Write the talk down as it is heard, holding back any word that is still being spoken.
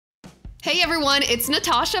Hey everyone, it's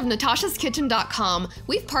Natasha of natashaskitchen.com.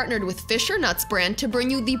 We've partnered with Fisher Nuts brand to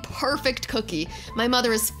bring you the perfect cookie. My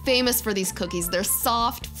mother is famous for these cookies. They're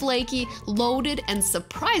soft, flaky, loaded, and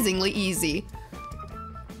surprisingly easy.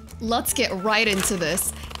 Let's get right into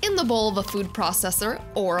this. In the bowl of a food processor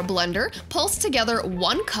or a blender, pulse together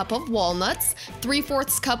 1 cup of walnuts,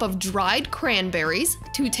 3/4 cup of dried cranberries,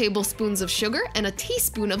 2 tablespoons of sugar, and a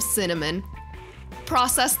teaspoon of cinnamon.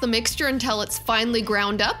 Process the mixture until it's finely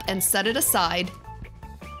ground up and set it aside.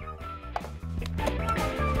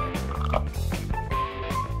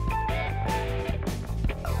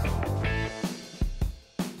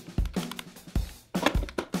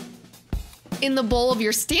 In the bowl of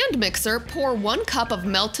your stand mixer, pour 1 cup of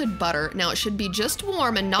melted butter. Now it should be just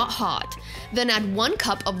warm and not hot. Then add 1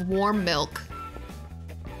 cup of warm milk.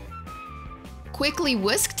 Quickly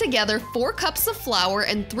whisk together 4 cups of flour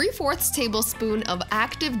and 3/4 tablespoon of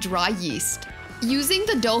active dry yeast. Using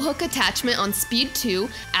the dough hook attachment on speed 2,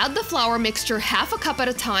 add the flour mixture 1/2 cup at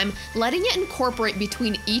a time, letting it incorporate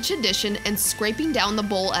between each addition and scraping down the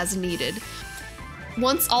bowl as needed.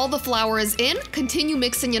 Once all the flour is in, continue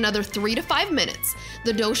mixing another 3 to 5 minutes.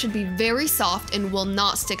 The dough should be very soft and will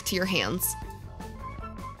not stick to your hands.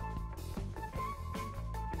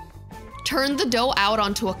 Turn the dough out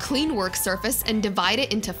onto a clean work surface and divide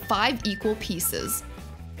it into 5 equal pieces.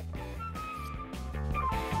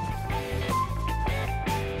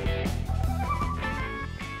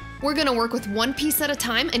 We're gonna work with 1 piece at a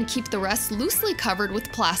time and keep the rest loosely covered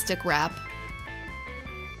with plastic wrap.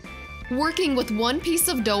 Working with 1 piece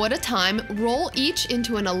of dough at a time, roll each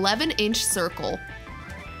into an 11-inch circle.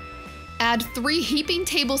 Add 3 heaping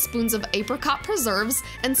tablespoons of apricot preserves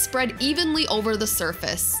and spread evenly over the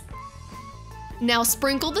surface. Now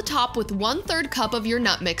sprinkle the top with 1/3 cup of your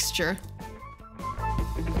nut mixture.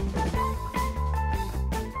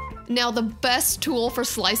 Now the best tool for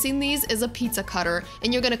slicing these is a pizza cutter,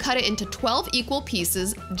 and you're gonna cut it into 12 equal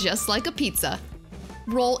pieces, just like a pizza.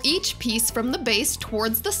 Roll each piece from the base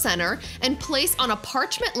towards the center and place on a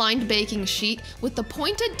parchment-lined baking sheet with the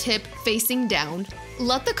pointed tip facing down.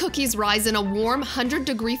 Let the cookies rise in a warm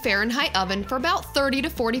 100-degree Fahrenheit oven for about 30 to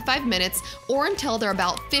 45 minutes or until they're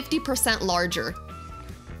about 50% larger.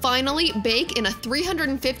 Finally, bake in a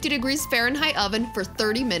 350 degrees Fahrenheit oven for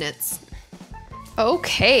 30 minutes.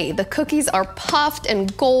 Okay, the cookies are puffed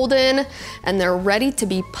and golden, and they're ready to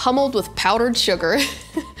be pummeled with powdered sugar.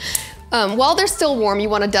 While they're still warm, you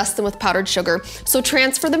want to dust them with powdered sugar. So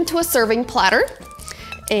transfer them to a serving platter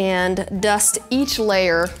and dust each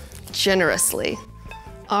layer generously.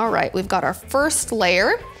 All right, we've got our first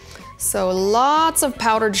layer. So lots of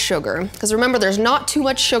powdered sugar, because remember, there's not too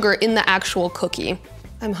much sugar in the actual cookie.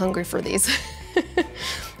 I'm hungry for these.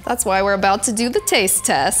 That's why we're about to do the taste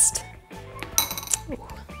test. Ooh.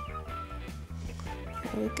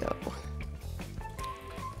 Here we go.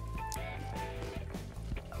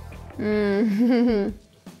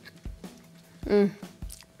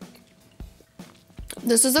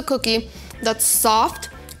 This is a cookie that's soft,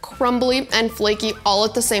 crumbly, and flaky all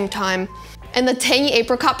at the same time. And the tangy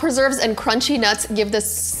apricot preserves and crunchy nuts give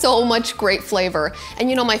this so much great flavor. And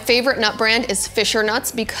you know, my favorite nut brand is Fisher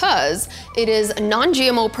Nuts because it is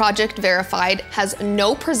non-GMO project verified, has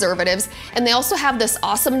no preservatives, and they also have this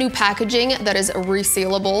awesome new packaging that is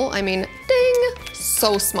resealable. I mean, ding,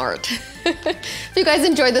 so smart. If you guys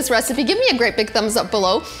enjoyed this recipe, give me a great big thumbs up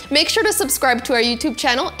below. Make sure to subscribe to our YouTube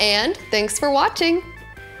channel, and thanks for watching.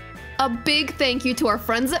 A big thank you to our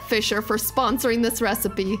friends at Fisher for sponsoring this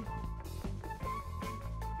recipe.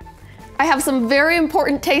 I have some very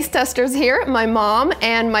important taste testers here, my mom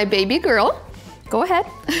and my baby girl. Go ahead.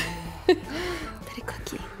 Little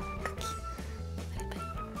cookie.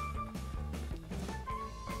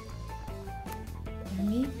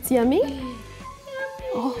 Yummy. It's yummy?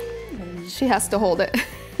 Oh, she has to hold it.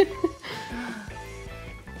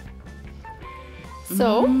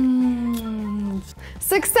 So,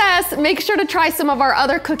 success! Make sure to try some of our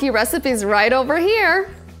other cookie recipes right over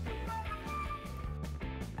here.